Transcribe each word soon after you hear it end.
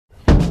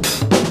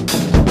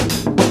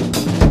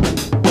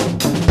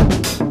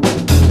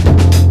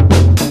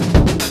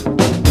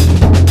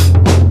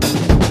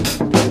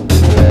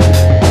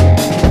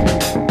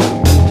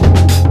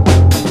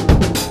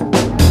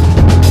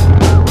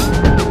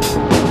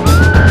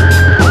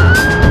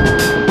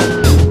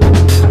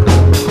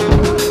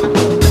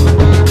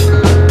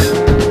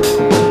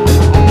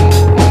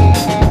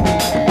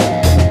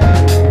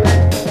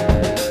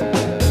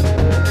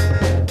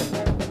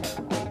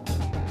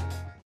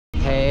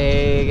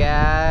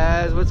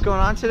what's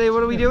going on today?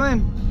 What are we doing?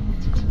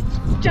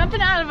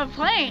 Jumping out of a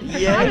plane.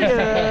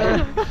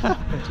 Yeah.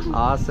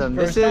 Awesome.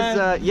 First this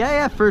time? is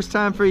yeah, first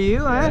time for you,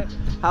 huh?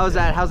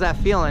 Yeah. How's that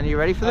feeling? Are you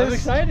ready for this? I'm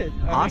excited.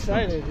 I'm Awesome.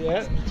 excited,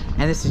 yeah.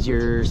 And this is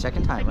your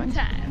second time, Second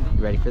right? time.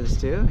 You ready for this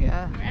too?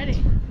 Yeah. I'm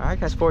ready. All right,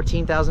 guys,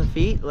 14,000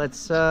 feet. Let's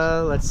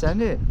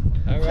send it.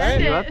 All right.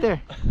 Send See you it. up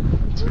there.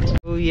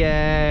 Oh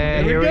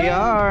yeah, here we go.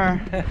 are.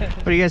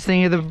 What do you guys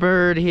think of the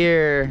bird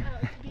here?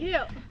 You.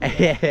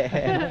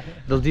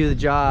 They'll do the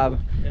job.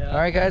 Yeah. All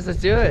right, guys, let's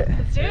do it.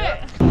 Let's do it.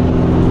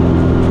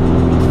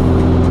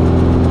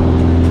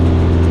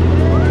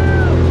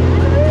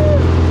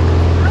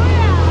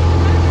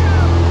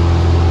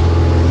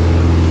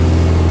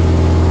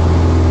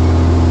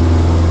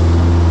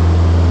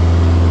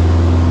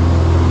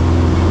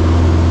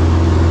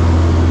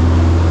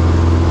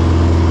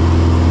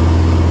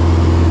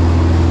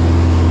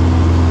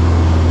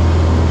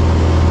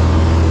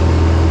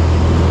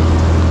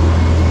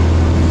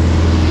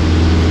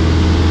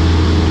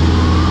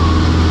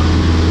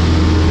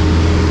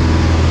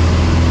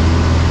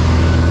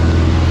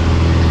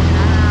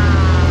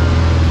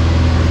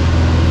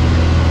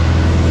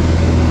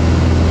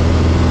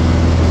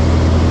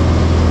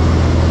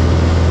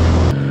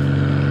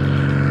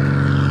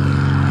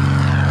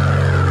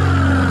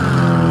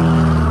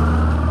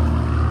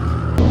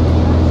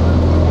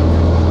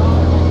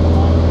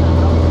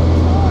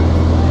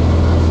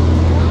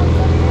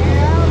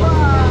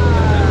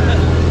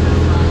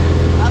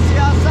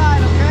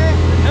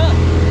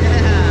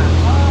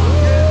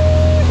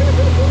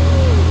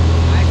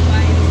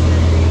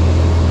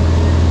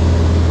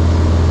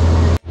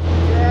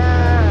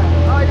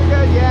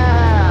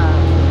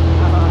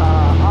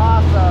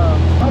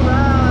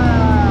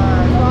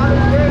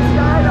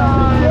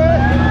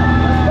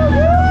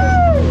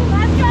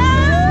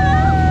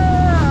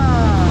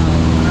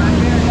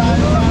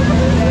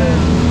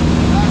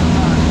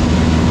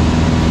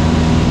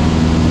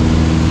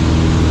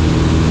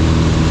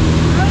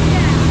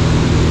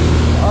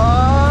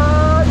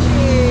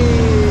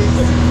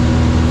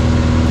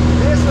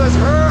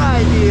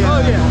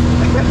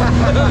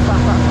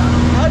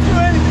 I'll do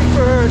anything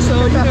for her,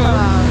 so you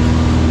know.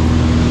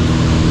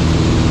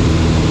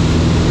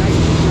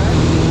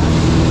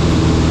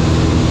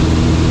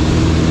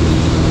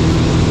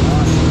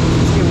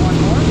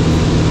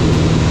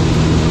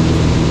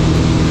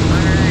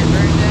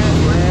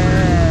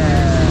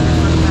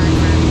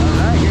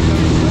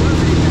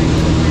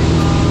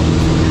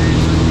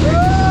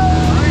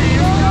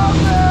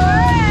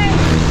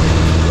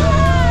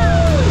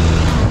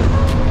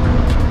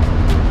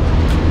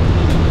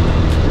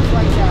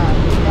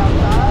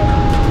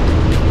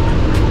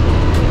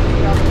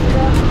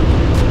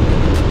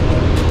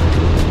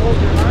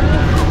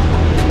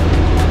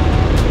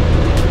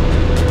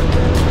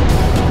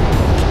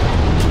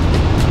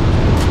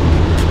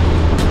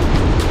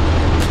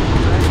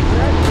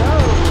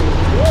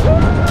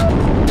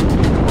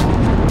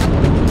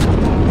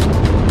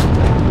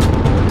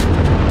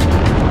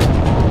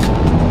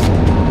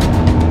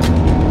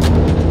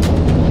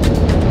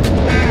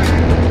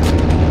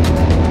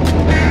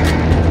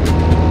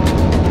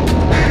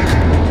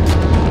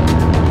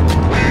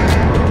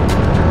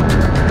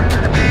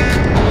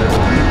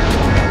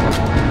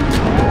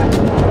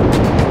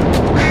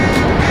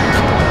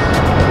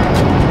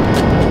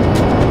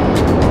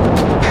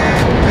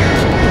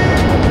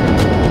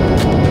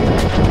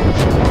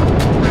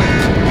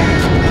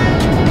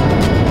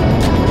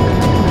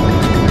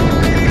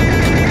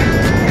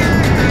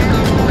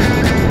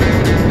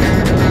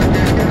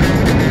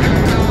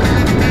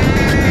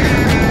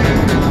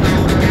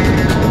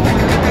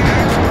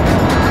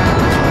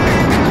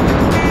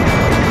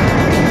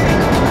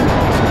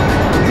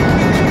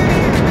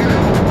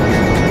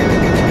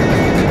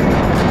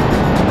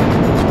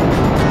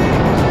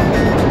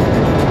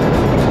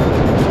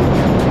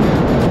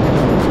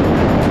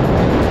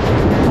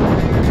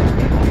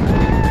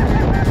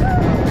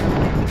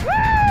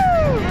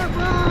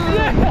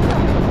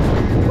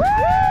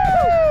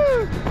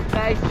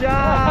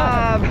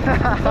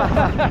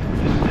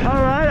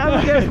 All right, I'm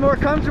gonna get us more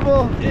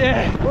comfortable.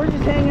 Yeah. We're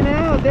just hanging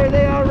out. There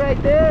they are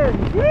right there.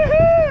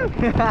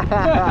 Woohoo!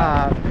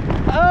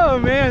 Oh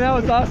man, that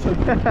was awesome.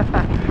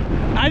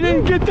 I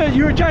didn't get the,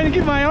 you were trying to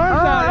get my arms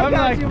out. I I'm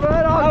got like, you,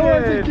 bud. All I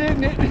good. wasn't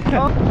getting it.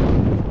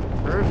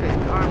 Perfect.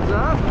 Arms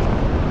up.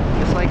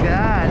 Just like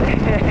that.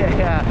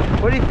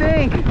 Yeah. What do you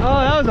think? Oh,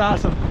 that was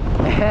awesome.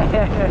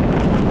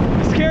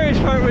 The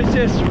scariest part was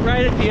just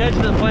right at the edge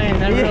of the plane.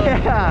 That really,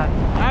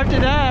 after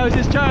that, I was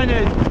just trying to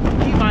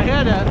keep my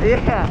head up.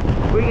 Yeah.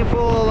 We can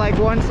pull like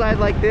one side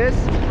like this,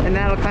 and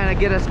that'll kind of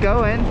get us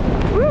going.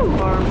 Woo!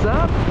 Arms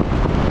up.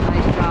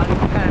 Nice job. You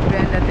can kind of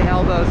bend at the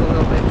elbows a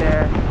little bit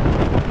there.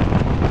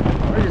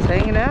 We're just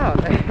hanging out.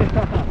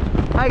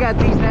 I got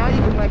these now. You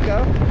can let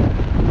go.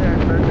 There,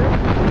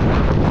 perfect.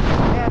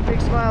 Yeah,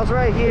 big smiles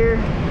right here.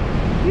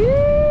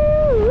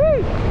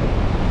 Woo-wee!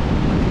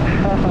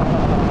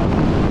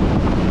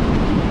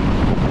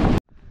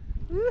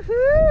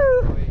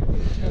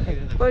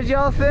 Woohoo! What did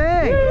y'all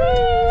think?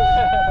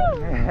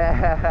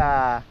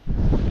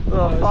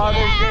 Little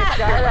Father's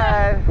Day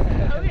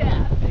skydive. Oh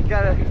yeah. You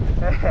gotta.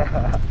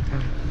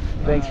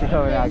 Thanks for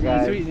coming out,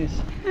 guys. Sweetness.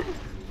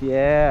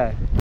 Yeah.